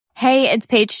Hey, it's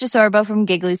Paige DeSorbo from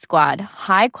Giggly Squad.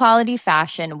 High quality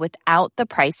fashion without the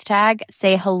price tag.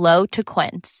 Say hello to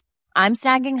Quince. I'm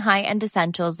snagging high-end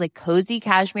essentials like cozy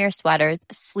cashmere sweaters,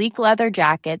 sleek leather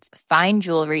jackets, fine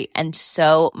jewelry, and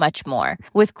so much more.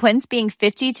 With Quince being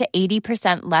 50 to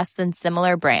 80% less than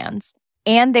similar brands.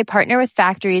 And they partner with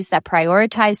factories that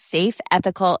prioritize safe,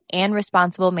 ethical, and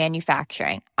responsible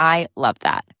manufacturing. I love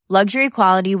that. Luxury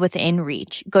quality within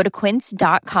reach. Go to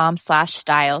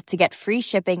quince.com/style to get free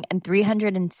shipping and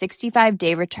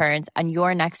 365-day returns on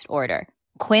your next order.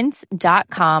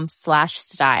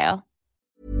 Quince.com/style.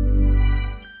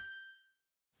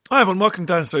 Hi everyone, welcome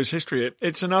to Dansto's History.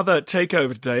 It's another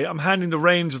takeover today. I'm handing the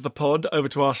reins of the pod over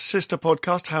to our sister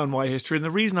podcast, How and Why History, and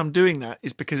the reason I'm doing that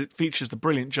is because it features the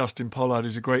brilliant Justin Pollard,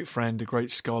 who's a great friend, a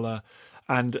great scholar,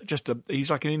 and he's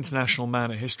like an international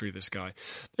man of history, this guy.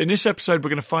 In this episode, we're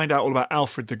going to find out all about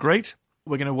Alfred the Great.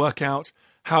 We're going to work out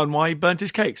how and why he burnt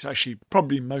his cakes. Actually,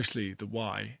 probably mostly the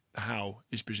why. The how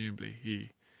is presumably he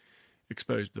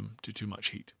exposed them to too much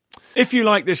heat. If you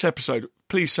like this episode,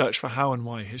 please search for How and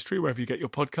Why History wherever you get your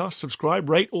podcasts. Subscribe,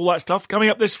 rate, all that stuff. Coming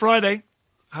up this Friday,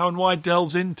 How and Why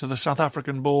delves into the South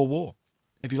African Boer War.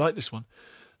 If you like this one,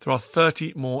 there are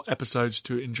 30 more episodes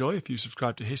to enjoy if you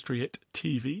subscribe to History Hit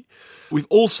TV. We've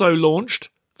also launched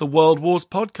the World Wars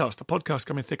podcast. The podcast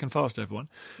coming thick and fast, everyone.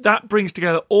 That brings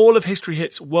together all of History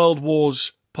Hit's World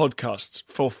Wars podcasts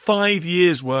for 5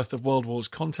 years' worth of World Wars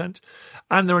content.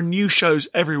 And there are new shows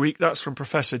every week. That's from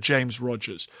Professor James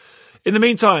Rogers. In the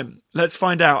meantime, let's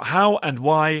find out how and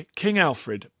why King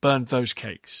Alfred burned those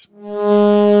cakes.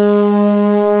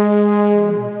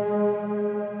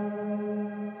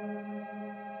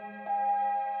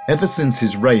 Ever since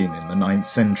his reign in the 9th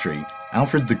century,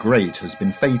 Alfred the Great has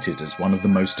been feted as one of the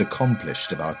most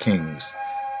accomplished of our kings.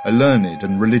 A learned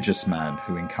and religious man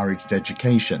who encouraged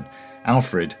education,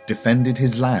 Alfred defended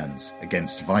his lands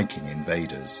against Viking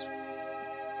invaders.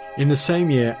 In the same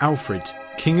year, Alfred,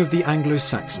 king of the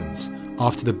Anglo-Saxons,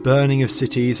 after the burning of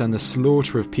cities and the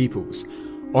slaughter of peoples,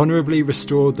 honourably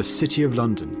restored the city of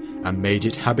London and made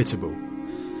it habitable.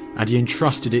 And he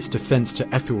entrusted its defence to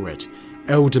Ethelred,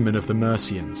 ealdorman of the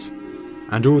Mercians,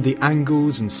 and all the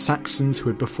Angles and Saxons who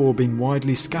had before been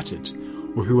widely scattered,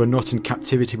 or who were not in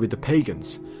captivity with the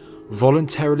pagans,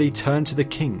 voluntarily turned to the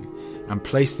king and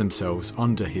placed themselves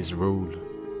under his rule.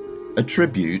 A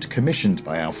tribute commissioned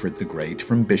by Alfred the Great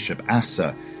from Bishop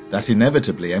Asser that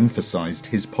inevitably emphasised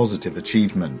his positive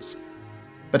achievements.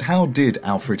 But how did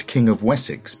Alfred, King of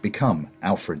Wessex, become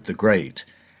Alfred the Great?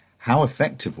 How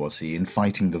effective was he in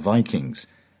fighting the Vikings?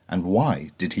 And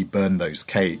why did he burn those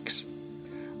cakes?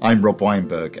 I'm Rob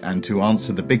Weinberg, and to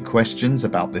answer the big questions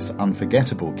about this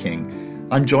unforgettable king,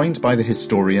 I'm joined by the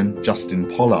historian Justin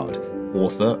Pollard,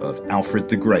 author of Alfred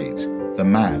the Great, the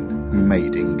Man Who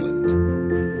Made England.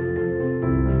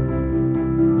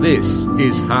 This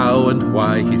is How and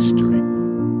Why History.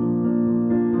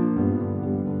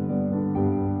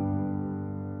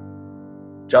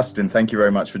 Justin, thank you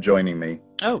very much for joining me.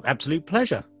 Oh, absolute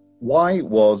pleasure. Why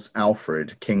was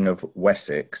Alfred, King of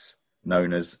Wessex,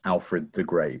 known as Alfred the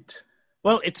Great?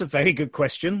 Well, it's a very good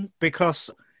question,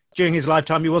 because during his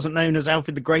lifetime he wasn't known as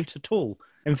Alfred the Great at all.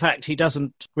 In fact, he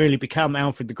doesn't really become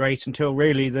Alfred the Great until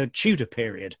really the Tudor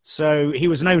period. So he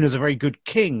was known as a very good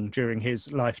king during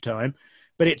his lifetime,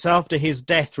 but it's after his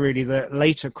death, really, that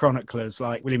later chroniclers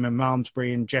like William of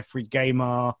Malmesbury and Geoffrey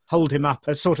Gaymar hold him up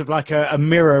as sort of like a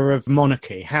mirror of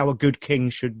monarchy, how a good king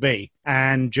should be.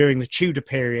 And during the Tudor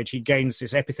period, he gains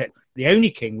this epithet, the only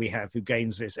king we have who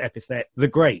gains this epithet, the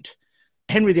Great.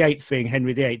 Henry VIII, being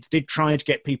Henry VIII, did try to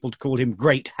get people to call him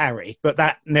Great Harry, but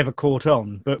that never caught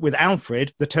on. But with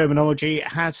Alfred, the terminology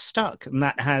has stuck, and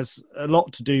that has a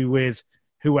lot to do with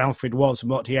who Alfred was and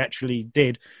what he actually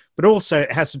did, but also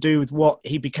it has to do with what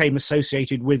he became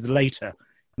associated with later.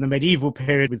 In the medieval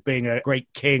period, with being a great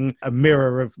king, a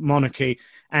mirror of monarchy,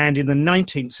 and in the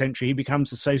 19th century, he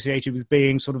becomes associated with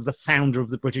being sort of the founder of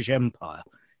the British Empire,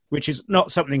 which is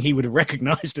not something he would have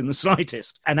recognised in the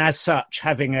slightest. And as such,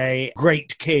 having a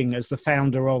great king as the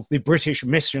founder of the British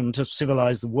mission to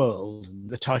civilise the world,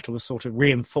 the title was sort of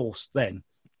reinforced then.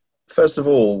 First of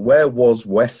all, where was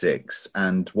Wessex,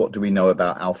 and what do we know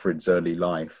about Alfred's early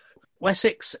life?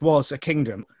 Wessex was a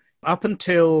kingdom. Up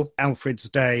until Alfred's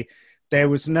day, there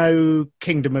was no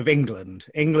kingdom of England.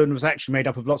 England was actually made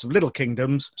up of lots of little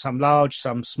kingdoms, some large,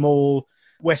 some small.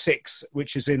 Wessex,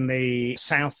 which is in the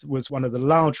south, was one of the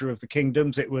larger of the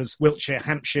kingdoms. It was Wiltshire,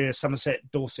 Hampshire, Somerset,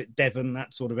 Dorset, Devon,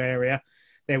 that sort of area.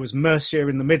 There was Mercia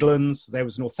in the Midlands. There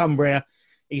was Northumbria,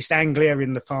 East Anglia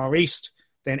in the far east,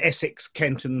 then Essex,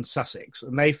 Kent and Sussex.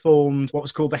 And they formed what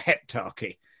was called the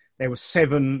Heptarchy. There were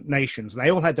 7 nations.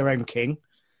 They all had their own king.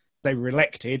 They were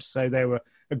elected, so there were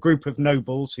a group of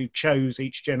nobles who chose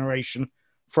each generation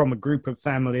from a group of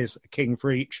families, a king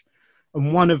for each.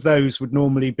 And one of those would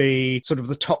normally be sort of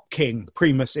the top king,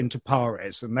 primus inter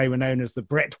pares, and they were known as the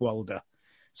Bretwalder.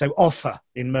 So Offa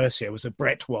in Mercia was a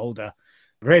Bretwalder.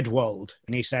 Redwold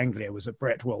in East Anglia was a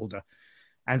Bretwalder.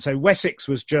 And so Wessex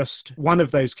was just one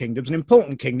of those kingdoms, an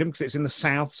important kingdom because it's in the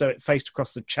south, so it faced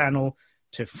across the Channel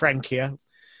to Francia.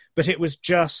 But it was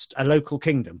just a local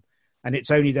kingdom. And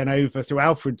it's only then over through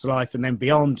Alfred's life and then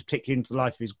beyond, particularly into the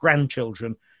life of his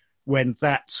grandchildren, when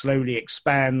that slowly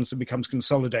expands and becomes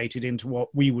consolidated into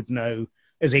what we would know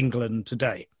as England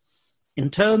today. In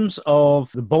terms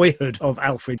of the boyhood of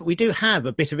Alfred, we do have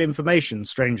a bit of information,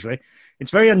 strangely.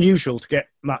 It's very unusual to get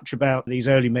much about these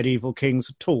early medieval kings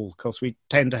at all, because we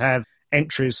tend to have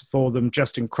entries for them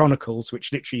just in chronicles,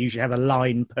 which literally usually have a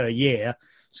line per year,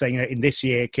 saying, in this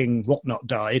year, King Whatnot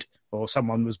died, or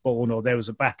someone was born, or there was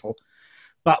a battle.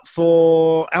 But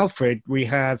for Alfred, we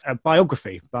have a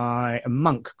biography by a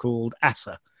monk called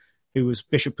Asa, who was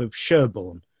Bishop of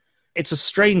Sherborne. It's a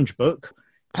strange book.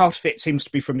 Part of it seems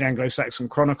to be from the Anglo-Saxon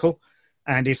Chronicle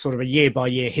and is sort of a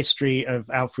year-by-year history of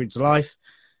Alfred's life.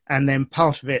 And then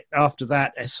part of it after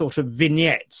that are sort of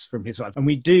vignettes from his life. And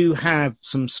we do have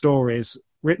some stories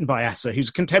written by Asa, who's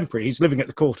a contemporary. He's living at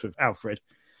the court of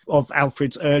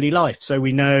Alfred's early life. So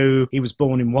we know he was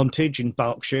born in Wantage in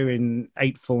Berkshire in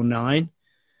 849.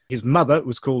 His mother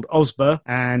was called Osber,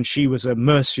 and she was a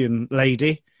Mercian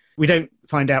lady. We don't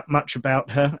find out much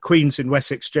about her. Queens in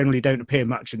Wessex generally don't appear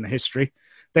much in the history.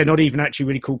 They're not even actually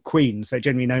really called queens. They're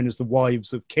generally known as the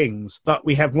wives of kings. But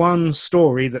we have one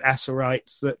story that Asa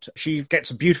writes that she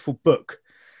gets a beautiful book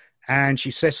and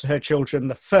she says to her children,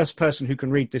 the first person who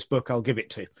can read this book, I'll give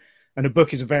it to. And a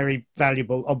book is a very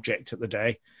valuable object of the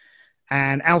day.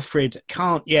 And Alfred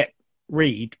can't yet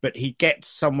read, but he gets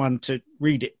someone to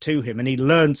read it to him and he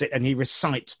learns it and he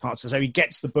recites parts. So he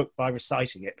gets the book by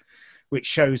reciting it, which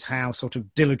shows how sort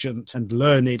of diligent and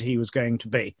learned he was going to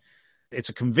be. It's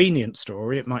a convenient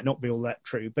story. It might not be all that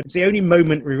true, but it's the only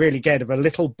moment we really get of a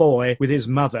little boy with his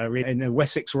mother in a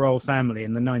Wessex royal family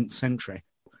in the 9th century.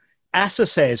 Asa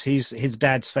says he's his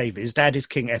dad's favourite. His dad is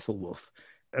King Ethelwulf.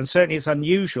 And certainly it's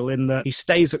unusual in that he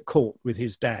stays at court with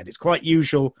his dad. It's quite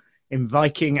usual in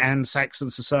Viking and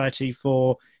Saxon society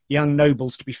for young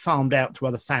nobles to be farmed out to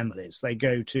other families. They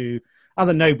go to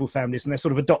other noble families and they're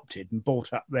sort of adopted and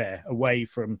brought up there away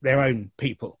from their own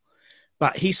people.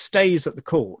 But he stays at the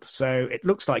court, so it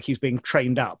looks like he's being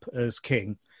trained up as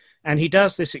king. And he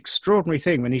does this extraordinary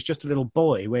thing when he's just a little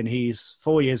boy, when he's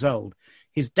 4 years old.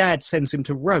 His dad sends him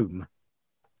to Rome.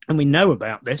 And we know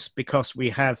about this because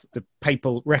we have the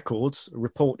papal records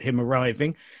report him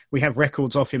arriving. We have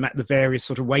records of him at the various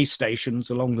sort of way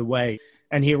stations along the way.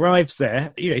 And he arrives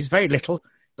there, he's very little.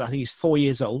 I think he's 4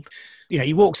 years old.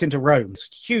 He walks into Rome, this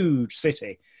huge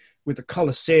city with the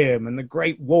Colosseum and the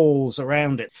great walls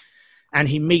around it. And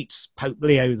he meets Pope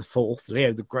Leo IV,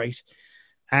 Leo the Great,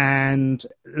 and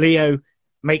Leo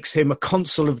makes him a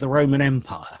consul of the Roman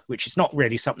Empire, which is not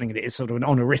really something that is sort of an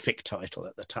honorific title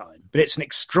at the time, but it's an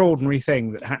extraordinary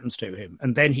thing that happens to him.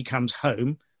 And then he comes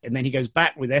home, and then he goes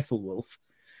back with Ethelwulf,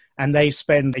 and they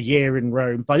spend a year in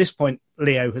Rome. By this point,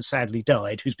 Leo has sadly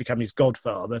died, who's become his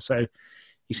godfather, so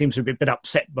he seems to be a bit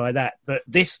upset by that. But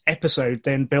this episode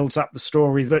then builds up the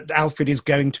story that Alfred is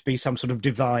going to be some sort of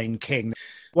divine king.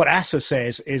 What Asa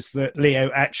says is that Leo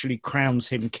actually crowns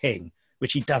him king,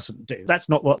 which he doesn't do. That's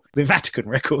not what the Vatican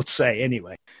records say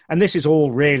anyway. And this is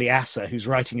all really Asa, who's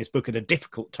writing his book at a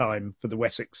difficult time for the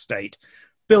Wessex state,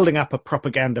 building up a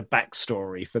propaganda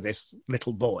backstory for this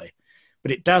little boy.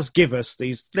 But it does give us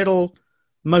these little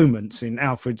moments in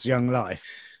Alfred's young life.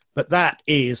 But that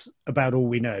is about all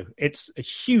we know. It's a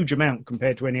huge amount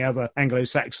compared to any other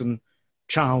Anglo-Saxon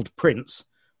child prince,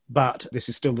 but this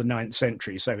is still the 9th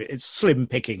century, so it's slim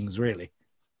pickings, really.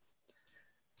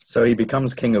 So he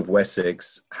becomes King of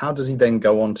Wessex. How does he then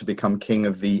go on to become King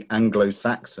of the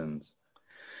Anglo-Saxons?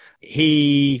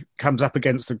 He comes up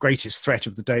against the greatest threat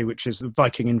of the day, which is the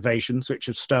Viking invasions, which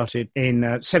have started in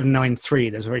 793.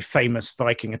 There's a very famous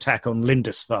Viking attack on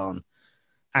Lindisfarne.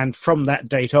 And from that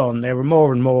date on, there were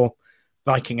more and more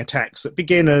Viking attacks that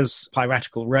begin as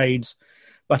piratical raids,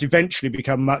 but eventually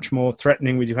become much more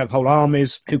threatening. You have whole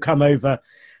armies who come over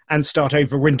and start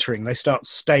overwintering. They start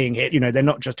staying here. They're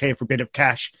not just here for a bit of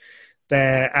cash.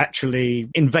 They're actually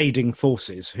invading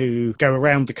forces who go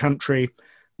around the country,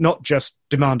 not just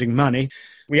demanding money.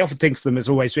 We often think of them as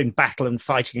always in battle and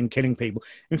fighting and killing people.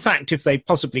 In fact, if they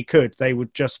possibly could, they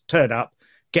would just turn up,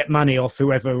 get money off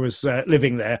whoever was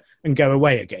living there and go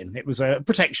away again. It was a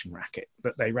protection racket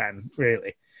that they ran,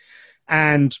 really.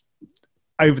 And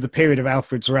over the period of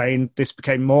Alfred's reign, this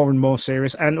became more and more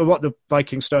serious. And what the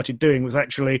Vikings started doing was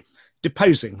actually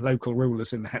deposing local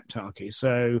rulers in the Heptarchy.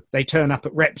 So they turn up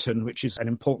at Repton, which is an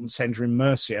important centre in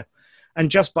Mercia.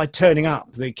 And just by turning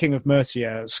up, the King of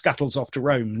Mercia scuttles off to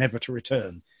Rome, never to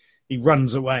return. He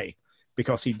runs away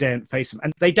because he daren't face them.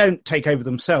 And they don't take over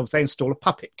themselves. They install a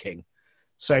puppet king.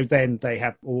 So then they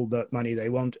have all the money they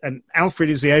want. And Alfred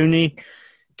is the only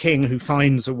king who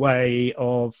finds a way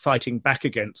of fighting back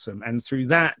against them. And through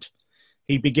that,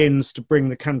 he begins to bring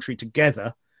the country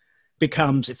together,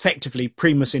 becomes effectively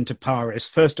primus inter pares,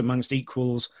 first amongst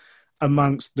equals,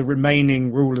 amongst the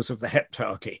remaining rulers of the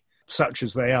Heptarchy, such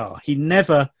as they are. He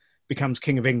never becomes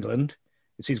King of England.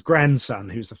 It's his grandson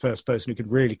who's the first person who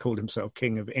could really call himself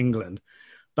King of England.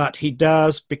 But he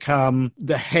does become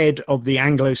the head of the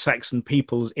Anglo-Saxon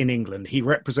peoples in England. He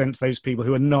represents those people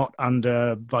who are not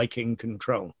under Viking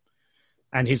control.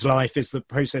 And his life is the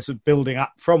process of building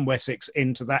up from Wessex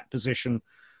into that position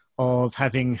of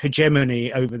having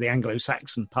hegemony over the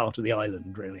Anglo-Saxon part of the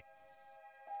island, really.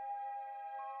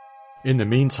 In the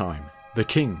meantime, the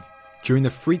king, during the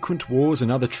frequent wars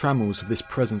and other trammels of this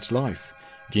present life,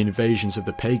 the invasions of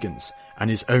the pagans, and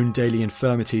his own daily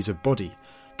infirmities of body,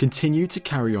 continued to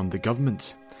carry on the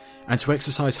government, and to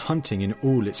exercise hunting in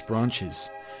all its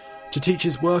branches, to teach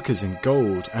his workers in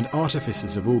gold and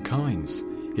artificers of all kinds,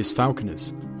 his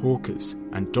falconers, hawkers,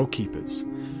 and dog-keepers,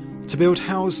 to build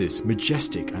houses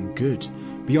majestic and good,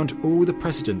 beyond all the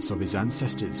precedents of his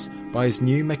ancestors, by his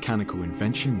new mechanical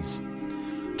inventions,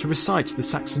 to recite the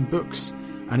Saxon books,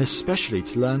 and especially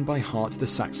to learn by heart the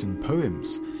Saxon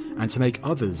poems, and to make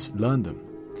others learn them.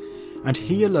 And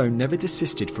he alone never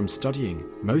desisted from studying,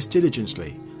 most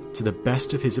diligently, to the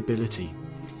best of his ability.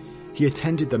 He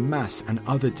attended the Mass and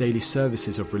other daily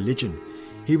services of religion.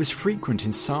 He was frequent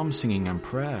in psalm singing and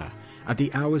prayer, at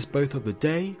the hours both of the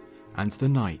day and the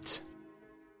night.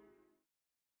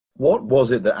 What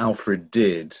was it that Alfred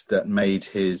did that made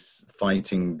his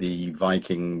fighting the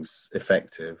Vikings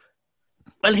effective?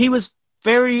 Well, he was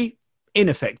very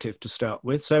ineffective to start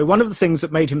with. So one of the things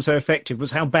that made him so effective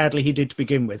was how badly he did to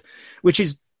begin with, which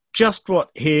is just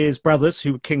what his brothers,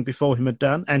 who were king before him, had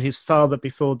done, and his father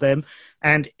before them,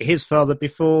 and his father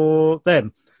before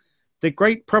them. The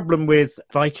great problem with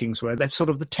Vikings were they're sort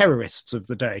of the terrorists of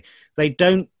the day. They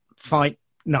don't fight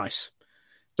nice.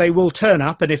 They will turn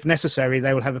up, and if necessary,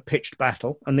 they will have a pitched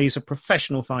battle, and these are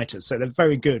professional fighters, so they're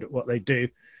very good at what they do.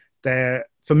 They're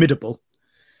formidable.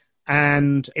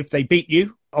 And if they beat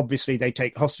you, obviously they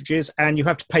take hostages and you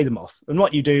have to pay them off. And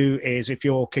what you do is, if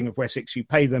you're King of Wessex, you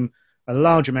pay them a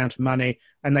large amount of money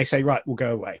and they say, right, we'll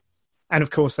go away. And of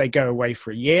course they go away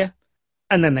for a year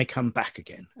and then they come back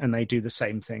again and they do the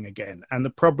same thing again. And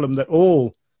the problem that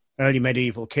all early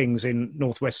medieval kings in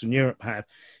northwestern Europe have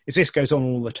is this goes on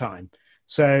all the time.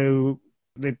 So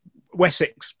the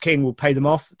Wessex king will pay them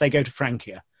off. They go to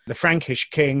Francia. The Frankish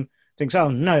king thinks, oh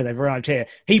no, they've arrived here.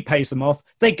 He pays them off.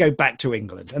 They go back to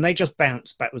England and they just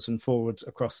bounce backwards and forwards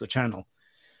across the channel.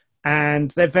 And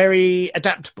they're very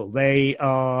adaptable. They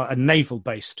are a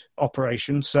naval-based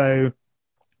operation. So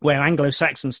where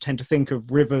Anglo-Saxons tend to think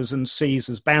of rivers and seas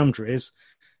as boundaries,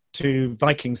 to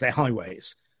Vikings, they're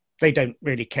highways. They don't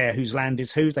really care whose land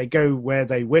is whose. They go where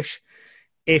they wish.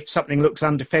 If something looks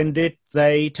undefended,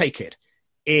 they take it.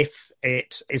 If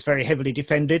it is very heavily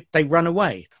defended, they run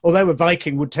away. Although a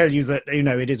Viking would tell you that, you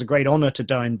know, it is a great honour to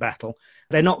die in battle,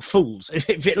 they're not fools.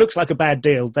 If it looks like a bad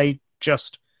deal, they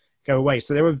just go away.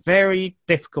 So they're a very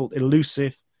difficult,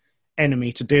 elusive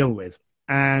enemy to deal with.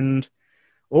 And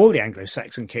all the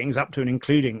Anglo-Saxon kings, up to and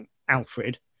including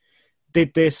Alfred,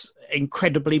 did this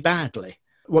incredibly badly.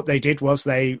 What they did was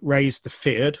they raised the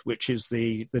fyrd, which is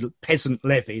the peasant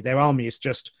levy. Their army is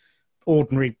just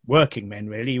ordinary working men,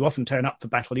 really. You often turn up for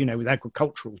battle, you know, with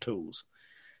agricultural tools.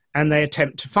 And they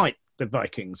attempt to fight the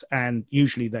Vikings, and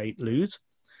usually they lose.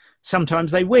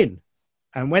 Sometimes they win.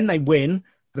 And when they win,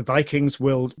 the Vikings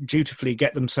will dutifully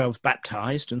get themselves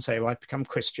baptized and say, well, I've become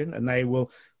Christian, and they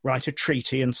will write a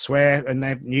treaty and swear in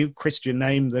their new Christian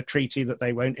name the treaty that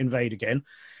they won't invade again.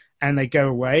 And they go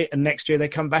away, and next year they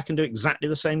come back and do exactly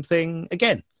the same thing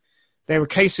again. There were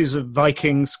cases of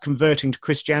Vikings converting to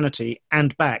Christianity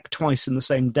and back twice in the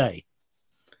same day.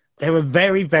 They were a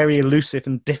very, very elusive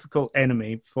and difficult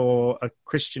enemy for a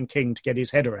Christian king to get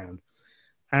his head around.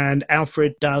 And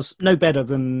Alfred does no better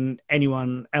than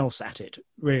anyone else at it,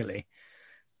 really,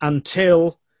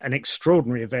 until an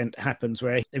extraordinary event happens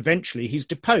where eventually he's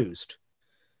deposed.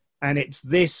 And it's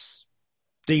this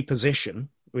deposition,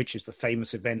 which is the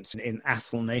famous event in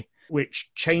Athelney, which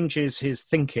changes his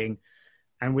thinking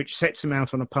and which sets him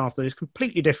out on a path that is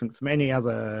completely different from any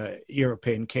other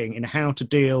European king in how to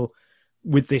deal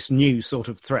with this new sort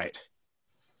of threat.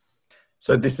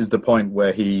 So this is the point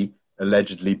where he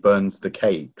allegedly burns the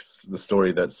cakes, the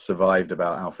story that's survived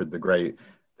about Alfred the Great.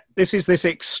 This is this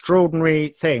extraordinary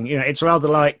thing. It's rather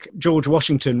like George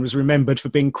Washington was remembered for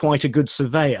being quite a good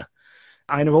surveyor.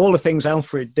 And of all the things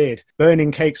Alfred did,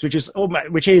 burning cakes, which is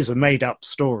a made-up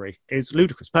story, is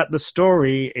ludicrous. But the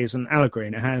story is an allegory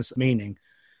and it has meaning.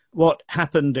 What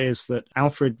happened is that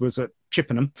Alfred was at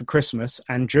Chippenham for Christmas,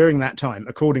 and during that time,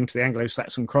 according to the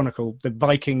Anglo-Saxon Chronicle, the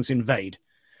Vikings invade.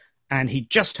 And he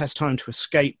just has time to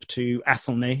escape to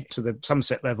Athelney, to the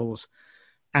Somerset levels,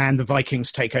 and the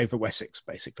Vikings take over Wessex,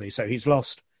 basically. So he's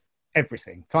lost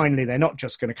everything. Finally, they're not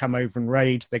just going to come over and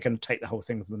raid, they're going to take the whole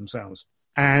thing for themselves.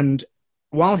 And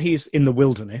while he's in the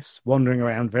wilderness, wandering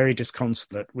around very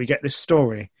disconsolate, we get this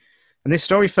story. And this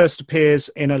story first appears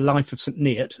in a Life of St.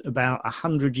 Neot about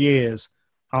 100 years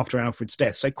after Alfred's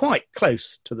death, so quite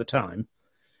close to the time.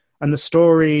 And the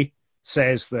story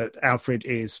says that Alfred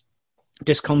is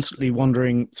disconsolately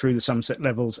wandering through the Somerset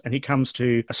levels, and he comes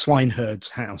to a swineherd's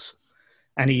house.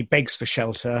 And he begs for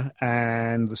shelter,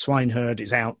 and the swineherd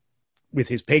is out with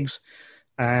his pigs.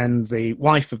 And the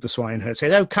wife of the swineherd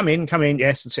says, "Oh, come in,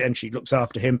 yes." And she looks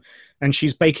after him, and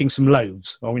she's baking some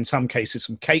loaves, or in some cases,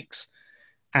 some cakes.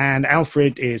 And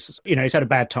Alfred is, he's had a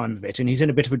bad time of it, and he's in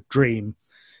a bit of a dream.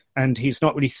 And he's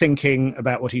not really thinking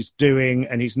about what he's doing,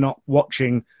 and he's not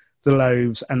watching the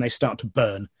loaves, and they start to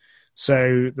burn.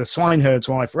 So the swineherd's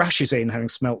wife rushes in, having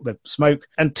smelt the smoke,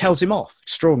 and tells him off.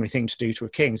 Extraordinary thing to do to a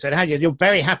king. Said, "You're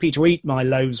very happy to eat my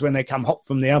loaves when they come hot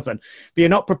from the oven, but you're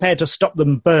not prepared to stop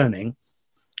them burning."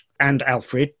 And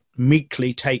Alfred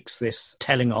meekly takes this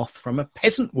telling off from a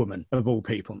peasant woman, of all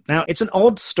people. Now, it's an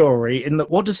odd story in that,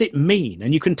 what does it mean?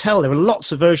 And you can tell there are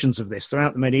lots of versions of this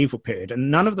throughout the medieval period,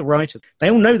 and none of the writers, they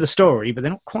all know the story, but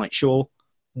they're not quite sure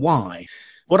why.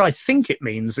 What I think it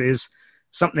means is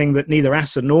something that neither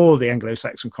Asser nor the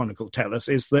Anglo-Saxon Chronicle tell us,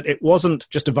 is that it wasn't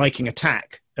just a Viking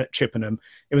attack at Chippenham,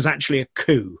 it was actually a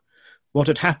coup. What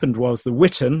had happened was the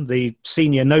Witan, the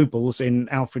senior nobles in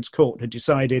Alfred's court, had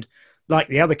decided, like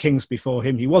the other kings before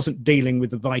him, he wasn't dealing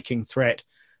with the Viking threat,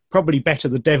 probably better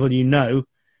the devil you know,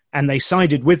 and they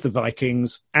sided with the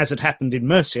Vikings, as had happened in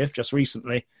Mercia just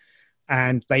recently,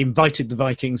 and they invited the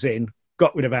Vikings in,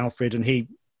 got rid of Alfred, and he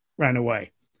ran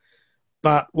away.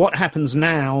 But what happens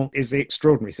now is the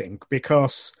extraordinary thing,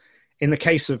 because in the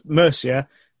case of Mercia,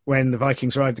 when the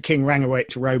Vikings arrived, the king ran away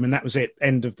to Rome, and that was it,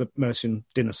 end of the Mercian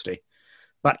dynasty.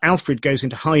 But Alfred goes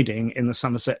into hiding in the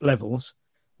Somerset levels,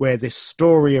 where this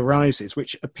story arises,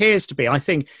 which appears to be, I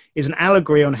think, is an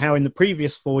allegory on how in the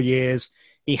previous 4 years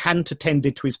he hadn't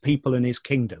attended to his people and his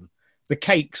kingdom. The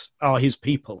cakes are his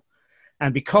people.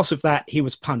 And because of that, he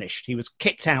was punished. He was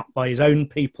kicked out by his own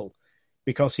people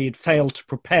because he had failed to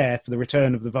prepare for the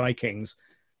return of the Vikings.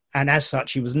 And as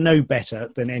such, he was no better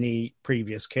than any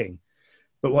previous king.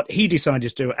 But what he decided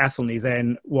to do at Athelney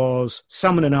then was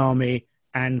summon an army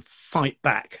and fight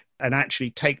back and actually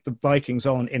take the Vikings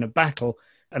on in a battle.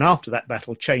 And after that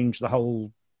battle, change the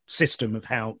whole system of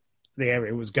how the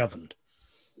area was governed.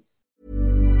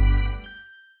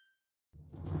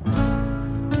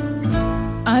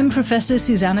 I'm Professor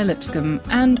Susanna Lipscomb,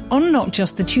 and on Not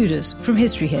Just the Tudors from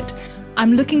History Hit,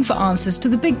 I'm looking for answers to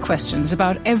the big questions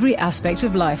about every aspect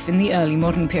of life in the early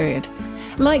modern period.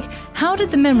 Like, how did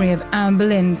the memory of Anne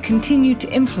Boleyn continue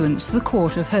to influence the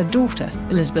court of her daughter,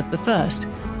 Elizabeth I?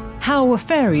 How were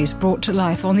fairies brought to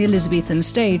life on the Elizabethan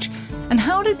stage? And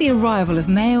how did the arrival of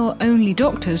male-only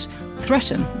doctors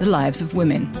threaten the lives of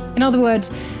women? In other words,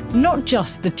 not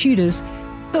just the Tudors,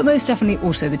 but most definitely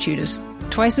also the Tudors.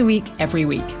 Twice a week, every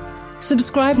week.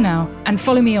 Subscribe now and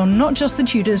follow me on Not Just the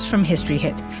Tudors from History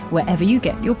Hit, wherever you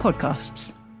get your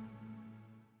podcasts.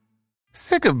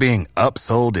 Sick of being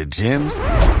upsold at gyms?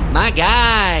 My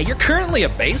guy, you're currently a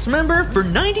base member? For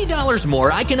 $90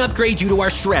 more, I can upgrade you to our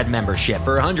Shred membership.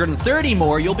 For $130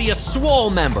 more, you'll be a Swole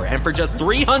member. And for just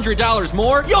 $300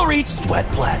 more, you'll reach Sweat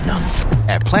Platinum.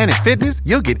 At Planet Fitness,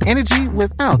 you'll get energy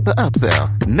without the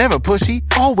upsell. Never pushy,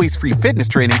 always free fitness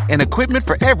training and equipment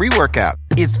for every workout.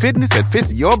 It's fitness that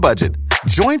fits your budget.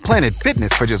 Join Planet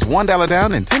Fitness for just $1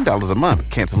 down and $10 a month.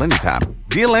 Cancel anytime.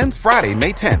 Deal ends Friday,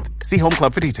 May 10th. See Home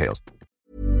Club for details.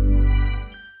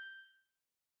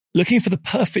 Looking for the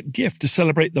perfect gift to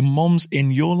celebrate the moms in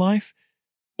your life?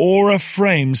 Aura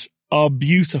frames are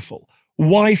beautiful,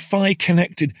 Wi-Fi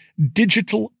connected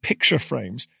digital picture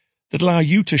frames that allow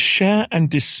you to share and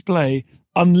display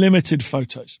unlimited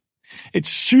photos. It's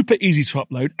super easy to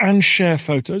upload and share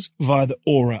photos via the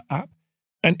Aura app.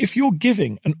 And if you're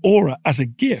giving an Aura as a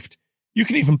gift, you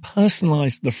can even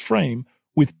personalize the frame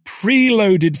with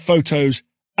preloaded photos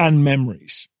and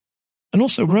memories. And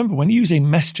also remember, when using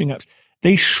messaging apps,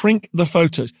 They shrink the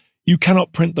photos. You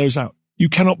cannot print those out. You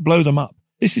cannot blow them up.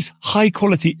 This is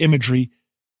high-quality imagery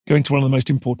going to one of the most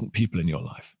important people in your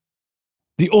life.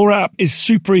 The Aura app is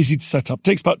super easy to set up. It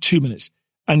takes about 2 minutes,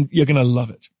 and you're going to love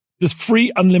it. There's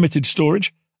free unlimited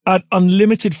storage, add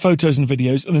unlimited photos and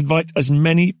videos, and invite as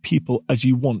many people as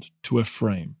you want to a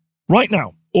frame. Right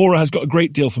now, Aura has got a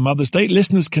great deal for Mother's Day.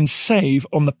 Listeners can save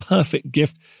on the perfect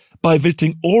gift by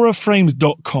visiting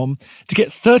auraframes.com to get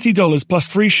 $30 plus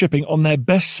free shipping on their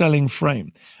best-selling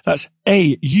frame. That's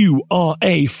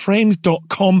AURA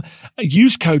frames.com.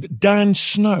 Use code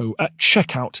DANSNOW at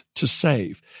checkout to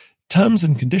save. Terms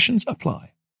and conditions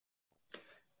apply.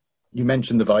 You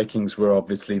mentioned the Vikings were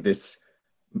obviously this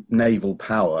naval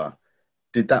power.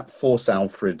 Did that force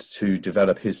Alfred to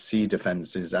develop his sea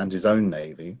defences and his own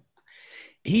navy?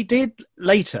 He did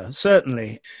later,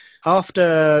 certainly.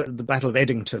 After the Battle of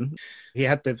Edington, he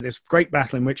had this great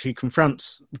battle in which he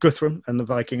confronts Guthrum and the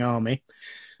Viking army.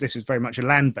 This is very much a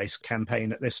land-based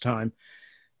campaign at this time.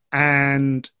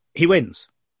 And he wins.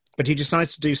 But he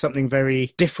decides to do something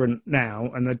very different now.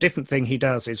 And the different thing he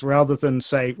does is, rather than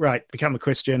say, right, become a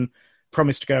Christian,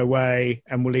 promise to go away,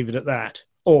 and we'll leave it at that,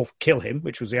 or kill him,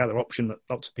 which was the other option that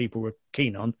lots of people were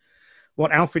keen on,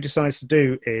 what Alfred decides to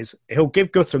do is he'll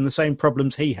give Guthrum the same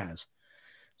problems he has.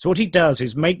 So what he does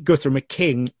is make Guthrum a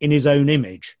king in his own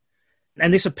image.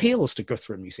 And this appeals to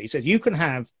Guthrum, you see. He says, you can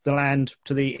have the land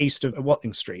to the east of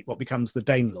Watling Street, what becomes the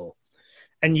Danelaw.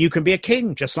 And you can be a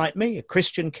king, just like me, a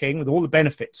Christian king with all the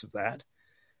benefits of that.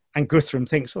 And Guthrum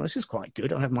thinks, well, this is quite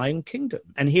good. I'll have my own kingdom.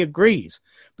 And he agrees.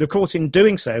 But of course, in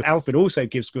doing so, Alfred also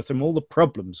gives Guthrum all the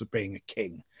problems of being a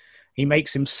king. He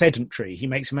makes him sedentary. He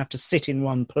makes him have to sit in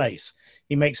one place.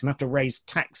 He makes him have to raise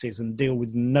taxes and deal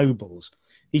with nobles.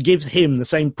 He gives him the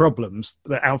same problems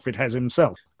that Alfred has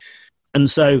himself. And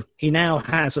so he now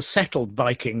has a settled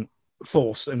Viking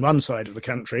force in one side of the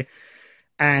country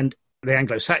and the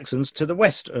Anglo-Saxons to the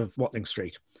west of Watling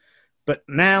Street. But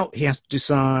now he has to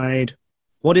decide,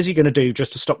 what is he going to do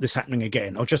just to stop this happening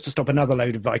again, or just to stop another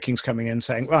load of Vikings coming in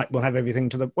saying, right, we'll have everything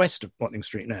to the west of Watling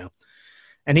Street now.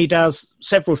 And he does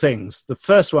several things. The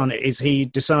first one is he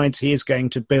decides he is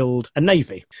going to build a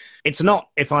navy. It's not,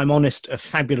 if I'm honest, a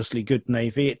fabulously good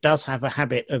navy. It does have a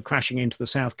habit of crashing into the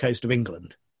south coast of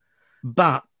England.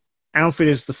 But Alfred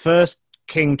is the first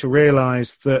king to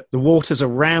realise that the waters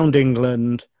around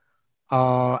England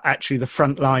are actually the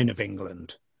front line of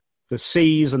England. The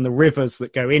seas and the rivers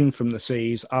that go in from the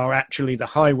seas are actually the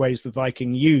highways the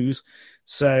Viking use.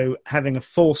 So having a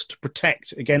force to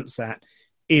protect against that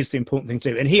is the important thing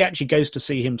to do. And he actually goes to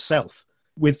sea himself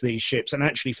with these ships and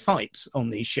actually fights on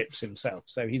these ships himself.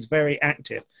 So he's very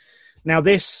active. Now,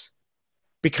 this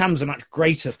becomes a much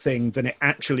greater thing than it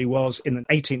actually was in the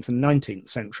 18th and 19th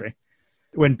century,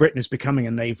 when Britain is becoming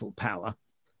a naval power.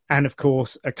 And of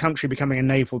course, a country becoming a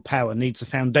naval power needs a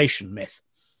foundation myth.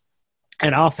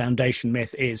 And our foundation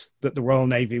myth is that the Royal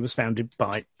Navy was founded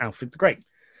by Alfred the Great.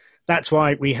 That's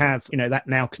why we have, that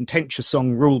now contentious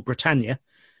song, Rule Britannia,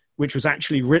 which was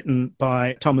actually written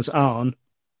by Thomas Arne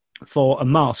for a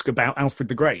masque about Alfred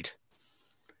the Great.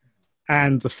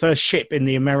 And the first ship in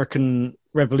the American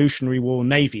Revolutionary War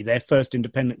Navy, their first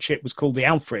independent ship, was called the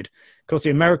Alfred, because the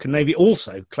American Navy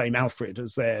also claim Alfred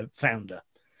as their founder.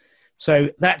 So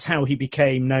that's how he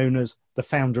became known as the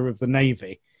founder of the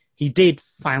Navy. He did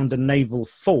found a naval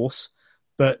force,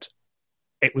 but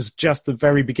it was just the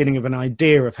very beginning of an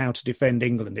idea of how to defend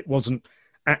England. It wasn't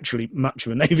actually much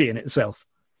of a navy in itself.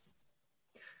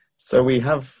 So we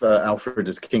have Alfred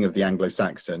as king of the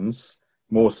Anglo-Saxons,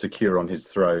 more secure on his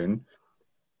throne.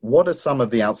 What are some of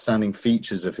the outstanding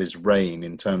features of his reign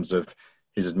in terms of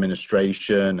his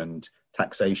administration and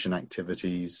taxation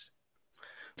activities?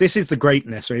 This is the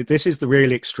greatness, right? This is the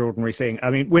really extraordinary thing. I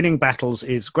mean, winning battles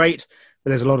is great, but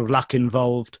there's a lot of luck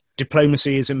involved.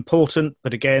 Diplomacy is important,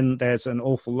 but again, there's an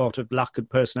awful lot of luck and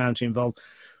personality involved.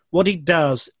 What he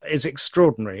does is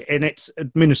extraordinary, and it's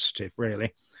administrative,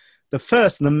 really. The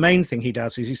first and the main thing he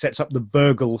does is he sets up the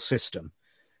burgle system.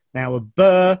 Now, a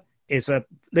burh is a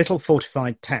little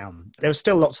fortified town. There are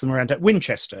still lots of them around.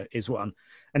 Winchester is one.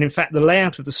 And in fact, the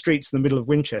layout of the streets in the middle of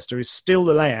Winchester is still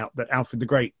the layout that Alfred the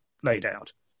Great laid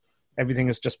out. Everything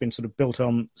has just been sort of built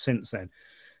on since then.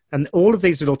 And all of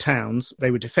these little towns,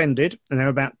 they were defended, and they were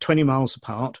about 20 miles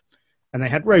apart, and they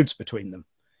had roads between them.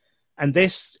 And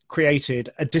this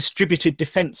created a distributed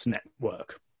defence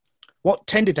network. What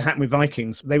tended to happen with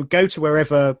Vikings, they would go to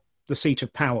wherever the seat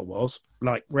of power was,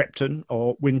 like Repton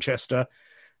or Winchester,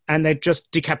 and they'd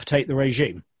just decapitate the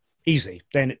regime. Easy.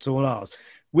 Then it's all ours.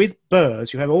 With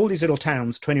burhs, you have all these little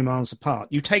towns 20 miles apart.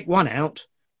 You take one out,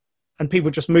 and people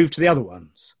just move to the other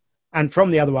ones. And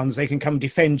from the other ones, they can come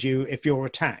defend you if you're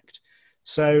attacked.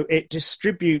 So it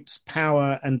distributes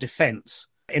power and defence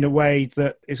in a way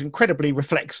that is incredibly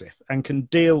reflexive and can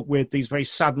deal with these very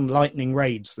sudden lightning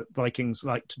raids that Vikings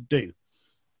like to do.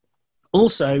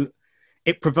 Also,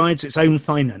 it provides its own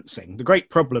financing. The great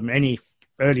problem any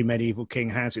early medieval king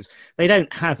has is they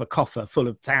don't have a coffer full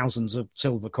of thousands of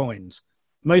silver coins.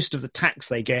 Most of the tax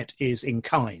they get is in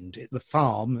kind. The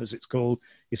farm, as it's called,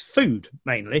 is food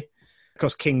mainly,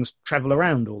 because kings travel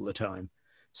around all the time.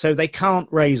 So they can't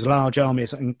raise large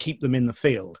armies and keep them in the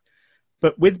field.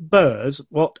 But with burhs,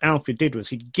 what Alfred did was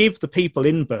he'd give the people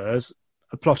in burhs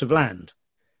a plot of land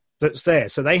that's there.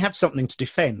 So they have something to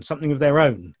defend, something of their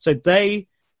own. So they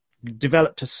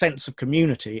developed a sense of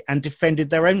community and defended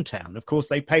their own town. Of course,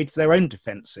 they paid for their own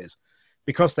defences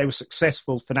because they were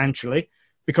successful financially,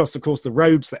 because, of course, the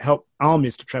roads that helped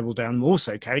armies to travel down them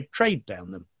also carried trade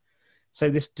down them. So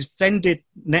this defended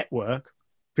network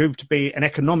proved to be an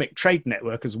economic trade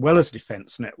network as well as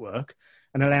defence network,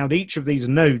 and allowed each of these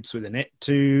nodes within it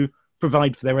to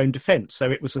provide for their own defence.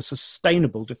 So it was a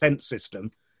sustainable defence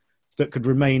system that could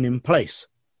remain in place.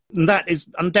 And that is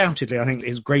undoubtedly, I think,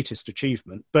 his greatest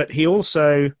achievement. But he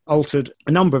also altered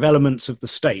a number of elements of the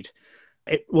state.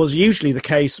 It was usually the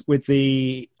case with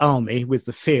the army, with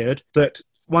the fyrd, that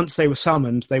once they were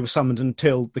summoned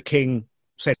until the king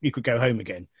said you could go home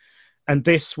again. And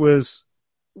this was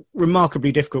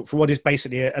remarkably difficult for what is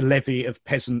basically a levy of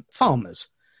peasant farmers.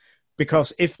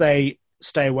 Because if they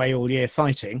stay away all year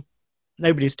fighting,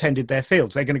 nobody's tended their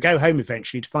fields. They're going to go home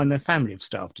eventually to find their family have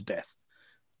starved to death.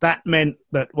 That meant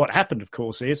that what happened, of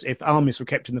course, is if armies were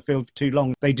kept in the field for too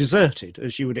long, they deserted,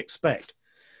 as you would expect.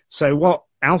 So what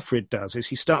Alfred does is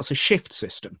he starts a shift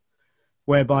system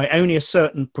whereby only a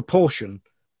certain proportion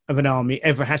of an army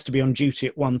ever has to be on duty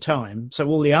at one time. So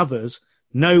all the others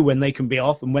know when they can be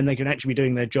off and when they can actually be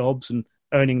doing their jobs and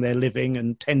earning their living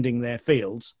and tending their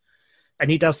fields. And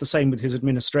he does the same with his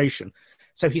administration.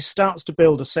 So he starts to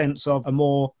build a sense of a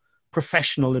more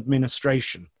professional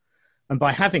administration. And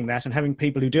by having that and having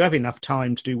people who do have enough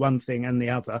time to do one thing and the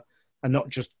other, and not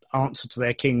just answer to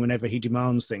their king whenever he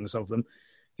demands things of them,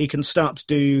 he can start to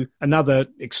do another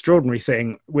extraordinary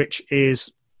thing, which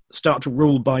is start to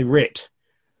rule by writ.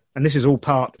 And this is all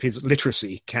part of his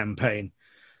literacy campaign.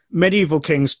 Medieval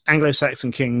kings,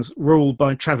 Anglo-Saxon kings, rule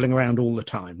by travelling around all the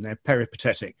time. They're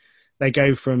peripatetic. They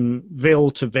go from vill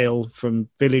to vill, from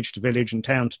village to village and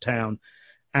town to town,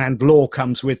 and law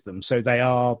comes with them. So they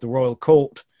are the royal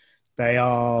court, they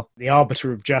are the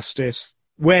arbiter of justice.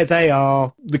 Where they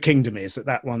are, the kingdom is at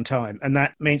that one time. And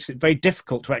that makes it very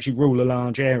difficult to actually rule a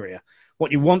large area.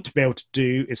 What you want to be able to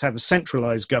do is have a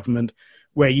centralised government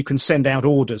where you can send out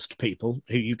orders to people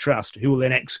who you trust, who will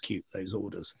then execute those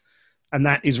orders. And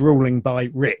that is ruling by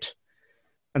writ.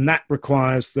 And that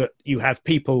requires that you have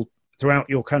people throughout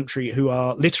your country who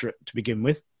are literate to begin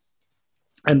with.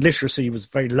 And literacy was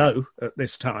very low at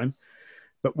this time.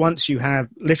 But once you have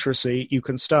literacy, you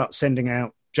can start sending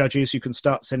out judges, you can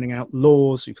start sending out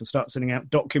laws, you can start sending out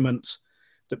documents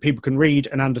that people can read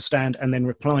and understand and then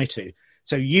reply to.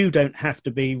 So you don't have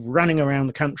to be running around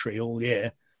the country all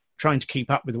year trying to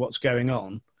keep up with what's going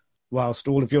on, whilst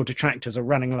all of your detractors are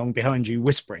running along behind you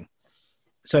whispering.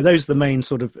 So those are the main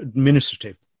sort of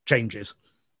administrative changes.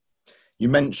 You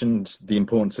mentioned the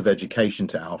importance of education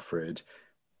to Alfred.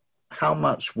 How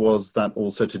much was that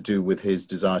also to do with his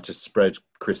desire to spread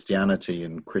Christianity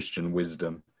and Christian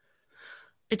wisdom?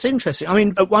 It's interesting. I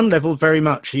mean, at one level, very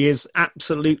much. He is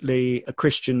absolutely a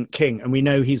Christian king, and we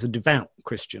know he's a devout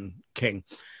Christian king.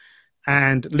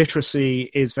 And literacy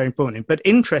is very important. But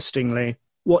interestingly,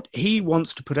 what he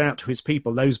wants to put out to his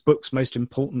people, those books most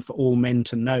important for all men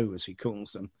to know, as he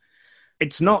calls them,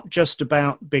 it's not just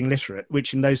about being literate,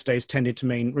 which in those days tended to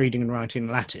mean reading and writing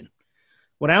Latin.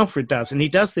 What Alfred does, and he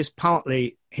does this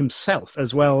partly himself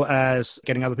as well as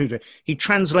getting other people to, he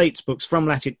translates books from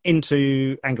Latin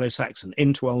into Anglo-Saxon,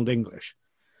 into Old English.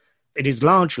 It is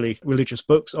largely religious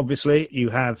books, obviously. You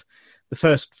have the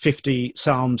first 50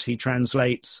 Psalms he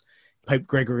translates, Pope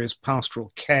Gregory's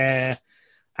Pastoral Care,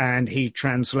 and he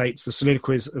translates the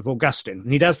Soliloquies of Augustine.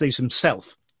 And he does these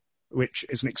himself, which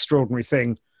is an extraordinary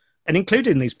thing. And included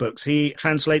in these books, he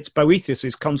translates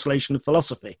Boethius's Consolation of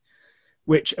Philosophy,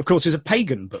 which, of course, is a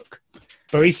pagan book.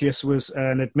 Boethius was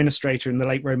an administrator in the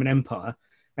late Roman Empire,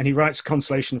 and he writes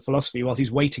Consolation of Philosophy while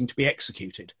he's waiting to be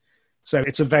executed. So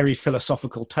it's a very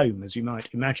philosophical tome, as you might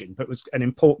imagine, but it was an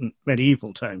important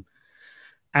medieval tome.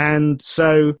 And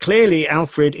so clearly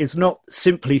Alfred is not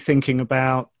simply thinking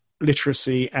about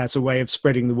literacy as a way of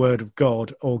spreading the word of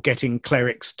God or getting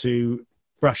clerics to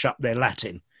brush up their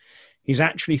Latin. He's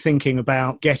actually thinking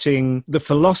about getting the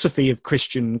philosophy of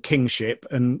Christian kingship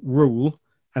and rule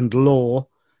and law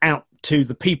out to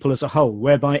the people as a whole,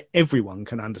 whereby everyone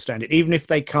can understand it. Even if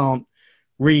they can't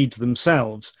read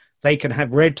themselves, they can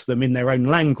have read to them in their own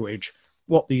language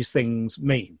what these things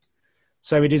mean.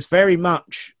 So it is very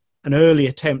much an early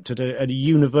attempt at a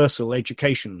universal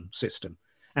education system.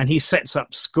 And he sets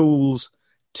up schools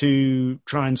to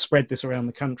try and spread this around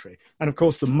the country. And of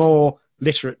course, the more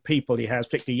literate people he has,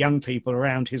 particularly young people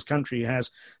around his country he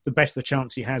has, the better the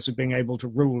chance he has of being able to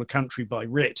rule a country by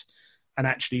writ and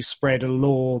actually spread a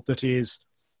law that is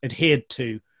adhered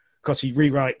to, because he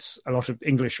rewrites a lot of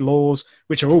English laws,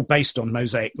 which are all based on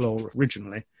Mosaic law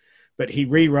originally, but he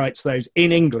rewrites those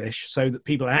in English so that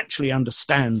people actually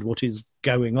understand what is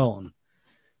going on.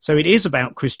 So it is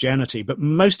about Christianity, but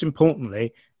most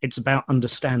importantly, it's about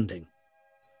understanding.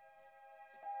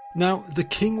 Now, the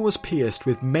king was pierced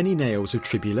with many nails of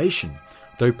tribulation,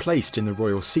 though placed in the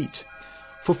royal seat.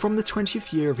 For from the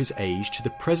 20th year of his age to the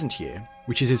present year,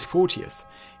 which is his 40th,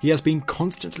 he has been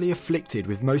constantly afflicted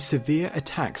with most severe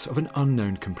attacks of an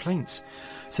unknown complaint,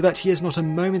 so that he has not a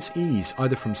moment's ease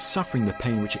either from suffering the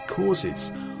pain which it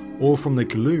causes, or from the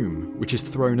gloom which is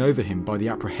thrown over him by the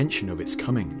apprehension of its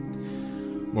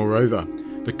coming. Moreover,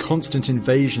 the constant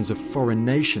invasions of foreign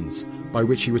nations, by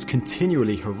which he was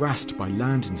continually harassed by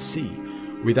land and sea,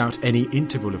 without any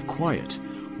interval of quiet,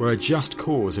 were a just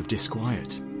cause of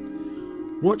disquiet.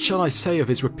 What shall I say of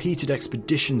his repeated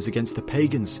expeditions against the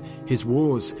pagans, his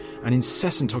wars, and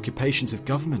incessant occupations of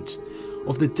government,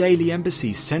 of the daily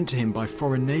embassies sent to him by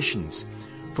foreign nations,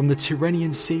 from the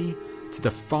Tyrrhenian Sea to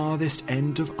the farthest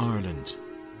end of Ireland?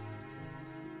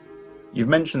 You've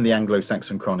mentioned the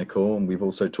Anglo-Saxon Chronicle, and we've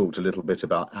also talked a little bit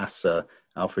about Asser,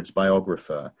 Alfred's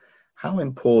biographer. How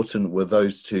important were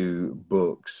those two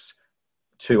books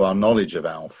to our knowledge of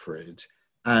Alfred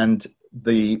and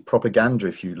the propaganda,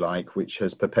 if you like, which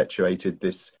has perpetuated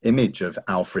this image of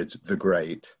Alfred the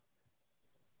Great?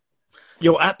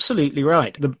 You're absolutely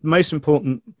right. The most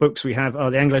important books we have are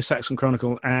the Anglo-Saxon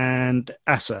Chronicle and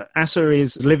Asser. Asser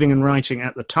is living and writing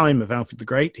at the time of Alfred the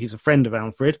Great. He's a friend of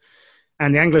Alfred.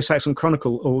 And the Anglo-Saxon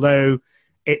Chronicle, although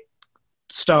it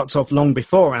starts off long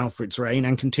before Alfred's reign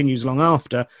and continues long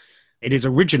after, it is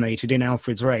originated in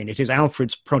Alfred's reign. It is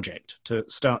Alfred's project to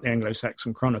start the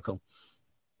Anglo-Saxon Chronicle.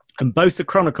 And both the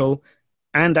Chronicle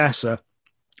and Asser,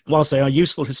 whilst they are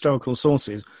useful historical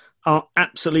sources, are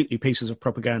absolutely pieces of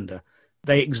propaganda.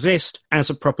 They exist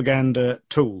as a propaganda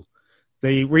tool.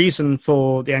 The reason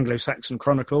for the Anglo-Saxon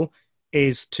Chronicle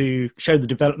is to show the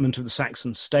development of the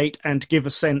Saxon state and to give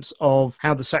a sense of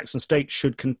how the Saxon state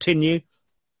should continue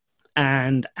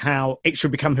and how it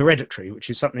should become hereditary, which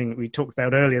is something we talked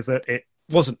about earlier, that it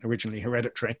wasn't originally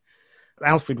hereditary.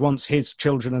 Alfred wants his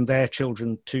children and their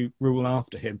children to rule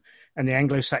after him, and the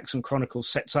Anglo-Saxon Chronicle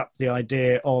sets up the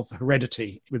idea of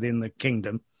heredity within the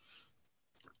kingdom.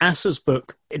 Asser's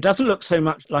book, it doesn't look so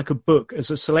much like a book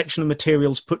as a selection of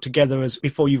materials put together as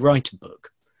before you write a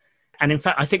book. And in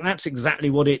fact, I think that's exactly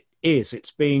what it is.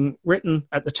 It's being written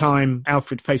at the time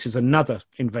Alfred faces another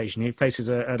invasion. He faces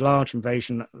a large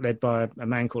invasion led by a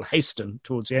man called Haston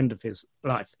towards the end of his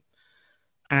life.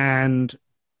 And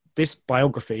this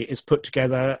biography is put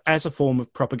together as a form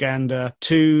of propaganda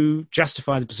to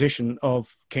justify the position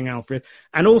of King Alfred,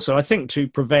 and also, I think, to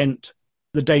prevent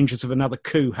the dangers of another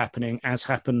coup happening, as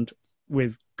happened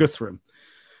with Guthrum.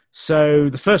 So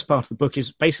the first part of the book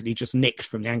is basically just nicked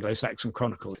from the Anglo-Saxon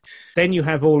Chronicle. Then you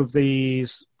have all of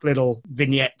these little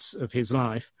vignettes of his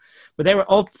life, but there are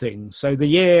odd things. So the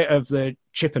year of the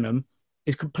Chippenham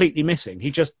is completely missing.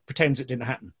 He just pretends it didn't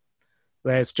happen.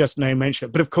 There's just no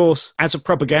mention. But of course, as a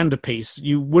propaganda piece,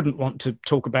 you wouldn't want to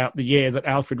talk about the year that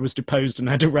Alfred was deposed and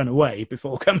had to run away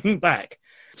before coming back.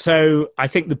 So I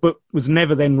think the book was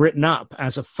never then written up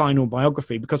as a final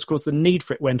biography because, of course, the need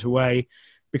for it went away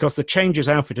because the changes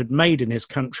Alfred had made in his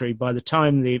country by the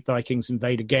time the Vikings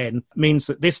invade again means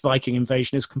that this Viking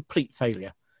invasion is a complete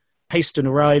failure. Haston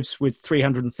arrives with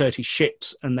 330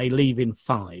 ships and they leave in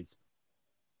 5.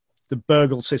 The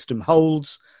Burgle system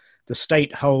holds, the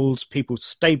state holds, people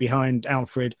stay behind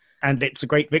Alfred, and it's a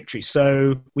great victory.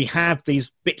 So we have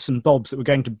these bits and bobs that were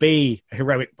going to be a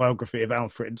heroic biography of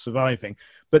Alfred surviving,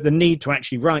 but the need to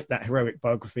actually write that heroic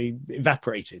biography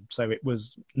evaporated, so it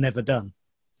was never done.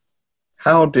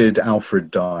 How did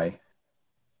Alfred die?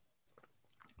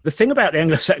 The thing about the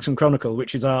Anglo-Saxon Chronicle,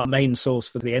 which is our main source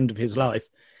for the end of his life,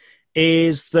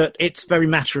 is that it's very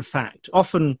matter of fact.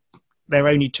 Often there are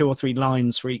only 2 or 3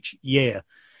 lines for each year.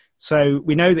 So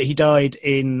we know that he died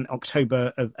in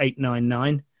October of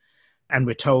 899, and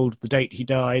we're told the date he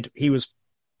died. He was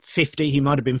 50, he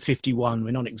might have been 51. We're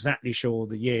not exactly sure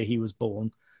the year he was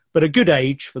born, but a good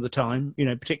age for the time,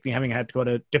 particularly having had quite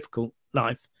a difficult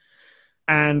life.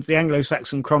 And the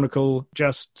Anglo-Saxon Chronicle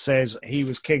just says he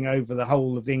was king over the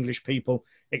whole of the English people,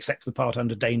 except for the part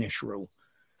under Danish rule.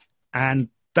 And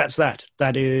that's that.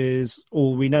 That is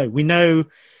all we know. We know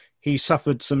he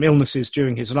suffered some illnesses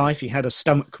during his life. He had a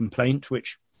stomach complaint,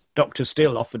 which doctors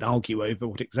still often argue over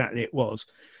what exactly it was.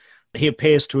 He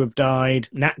appears to have died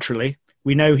naturally.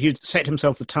 We know he set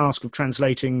himself the task of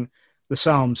translating the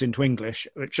Psalms into English,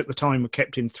 which at the time were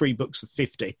kept in 3 books of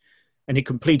 50. And he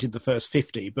completed the first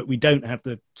 50, but we don't have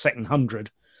the second 100.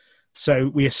 So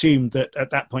we assumed that at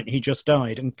that point he just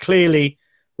died. And clearly,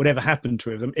 whatever happened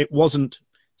to him, it wasn't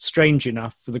strange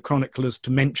enough for the chroniclers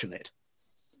to mention it.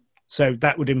 So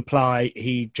that would imply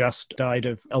he just died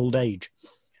of old age.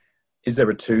 Is there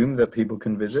a tomb that people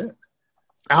can visit?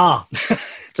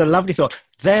 It's a lovely thought.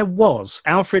 There was.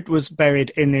 Alfred was buried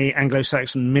in the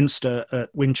Anglo-Saxon Minster at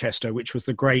Winchester, which was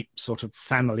the great sort of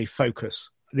family focus.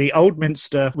 The Old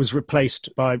Minster was replaced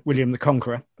by William the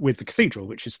Conqueror with the cathedral,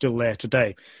 which is still there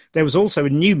today. There was also a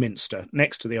new Minster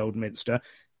next to the Old Minster,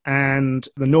 and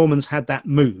the Normans had that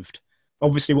moved.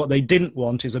 Obviously, what they didn't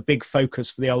want is a big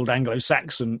focus for the old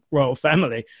Anglo-Saxon royal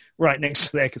family right next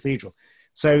to their cathedral.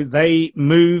 So they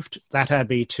moved that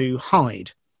abbey to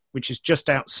Hyde, which is just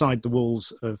outside the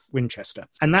walls of Winchester.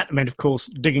 And that meant, of course,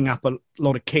 digging up a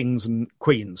lot of kings and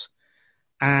queens.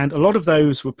 And a lot of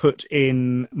those were put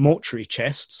in mortuary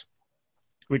chests,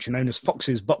 which are known as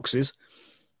foxes' boxes.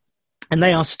 And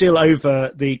they are still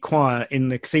over the choir in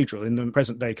the cathedral, in the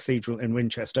present-day cathedral in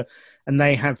Winchester. And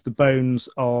they have the bones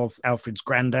of Alfred's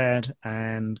granddad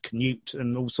and Canute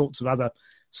and all sorts of other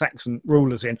Saxon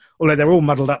rulers in, although they're all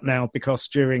muddled up now because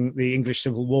during the English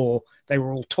Civil War, they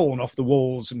were all torn off the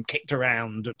walls and kicked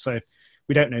around. So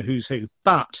we don't know who's who.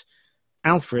 But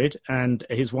Alfred and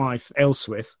his wife,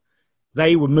 Elswith,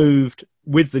 they were moved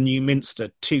with the new Minster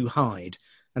to Hyde.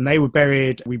 And they were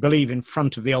buried, we believe, in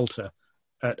front of the altar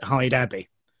at Hyde Abbey,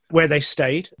 where they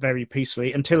stayed very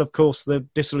peacefully until, of course, the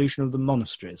dissolution of the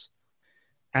monasteries.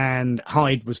 And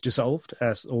Hyde was dissolved,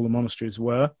 as all the monasteries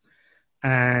were,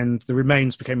 and the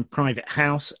remains became a private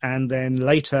house, and then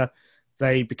later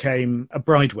they became a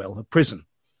bridewell, a prison.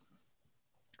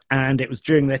 And it was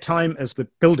during their time as the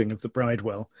building of the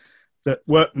bridewell that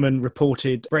workmen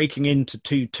reported breaking into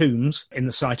 2 tombs in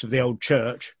the site of the old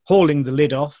church, hauling the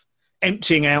lid off,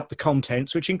 emptying out the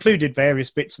contents, which included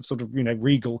various bits of sort of,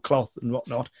 regal cloth and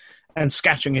whatnot, and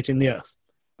scattering it in the earth.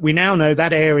 We now know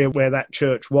that area where that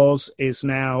church was is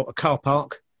now a car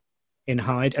park in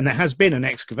Hyde, and there has been an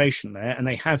excavation there, and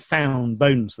they have found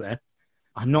bones there.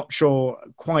 I'm not sure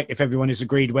quite if everyone is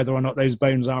agreed whether or not those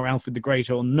bones are Alfred the Great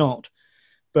or not,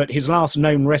 but his last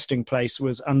known resting place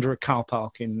was under a car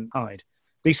park in Hyde.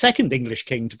 The second English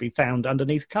king to be found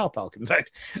underneath a car park, in fact.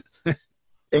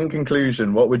 In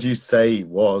conclusion, what would you say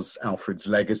was Alfred's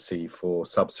legacy for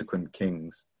subsequent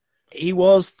kings? He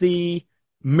was the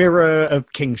mirror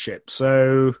of kingship.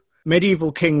 So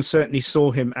medieval kings certainly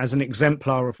saw him as an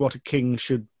exemplar of what a king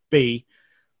should be.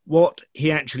 What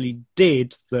he actually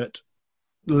did that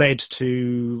led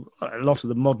to a lot of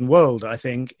the modern world, I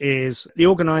think, is the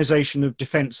organisation of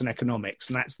defence and economics,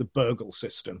 and that's the Burgle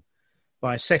system.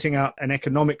 By setting up an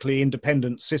economically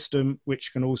independent system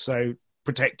which can also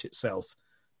protect itself,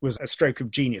 was a stroke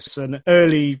of genius. An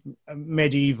early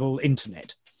medieval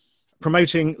internet.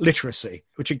 Promoting literacy,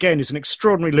 which again is an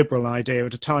extraordinary liberal idea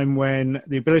at a time when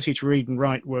the ability to read and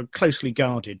write were closely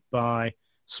guarded by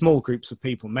small groups of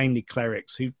people, mainly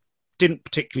clerics, who didn't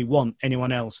particularly want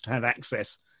anyone else to have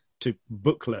access to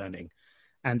book learning.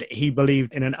 And he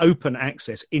believed in an open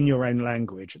access in your own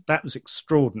language. That was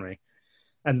extraordinary.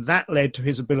 And that led to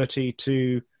his ability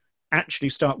to actually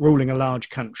start ruling a large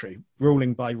country,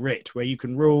 ruling by writ, where you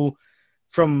can rule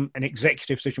from an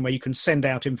executive position where you can send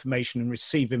out information and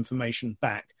receive information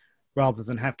back rather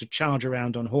than have to charge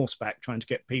around on horseback trying to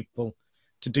get people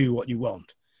to do what you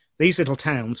want. These little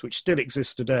towns, which still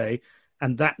exist today,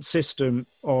 and that system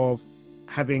of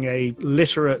having a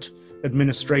literate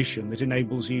administration that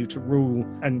enables you to rule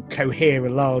and cohere a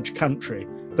large country,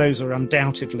 those are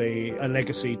undoubtedly a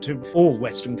legacy to all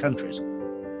Western countries.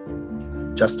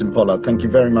 Justin Pollard, thank you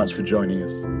very much for joining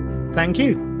us. Thank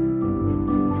you.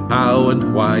 How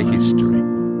and Why History.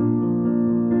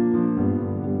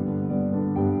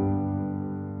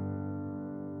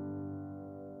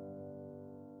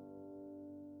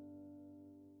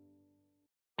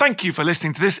 Thank you for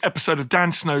listening to this episode of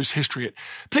Dan Snow's History Hit.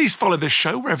 Please follow this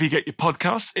show wherever you get your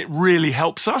podcasts. It really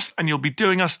helps us, and you'll be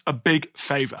doing us a big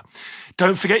favour.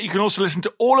 Don't forget, you can also listen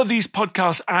to all of these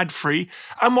podcasts ad-free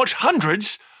and watch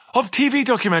hundreds of TV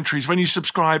documentaries when you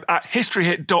subscribe at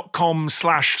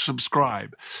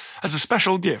historyhit.com/subscribe. As a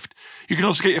special gift, you can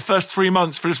also get your first 3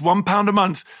 months for just £1 a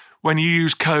month when you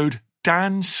use code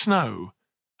Dan Snow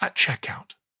at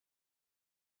checkout.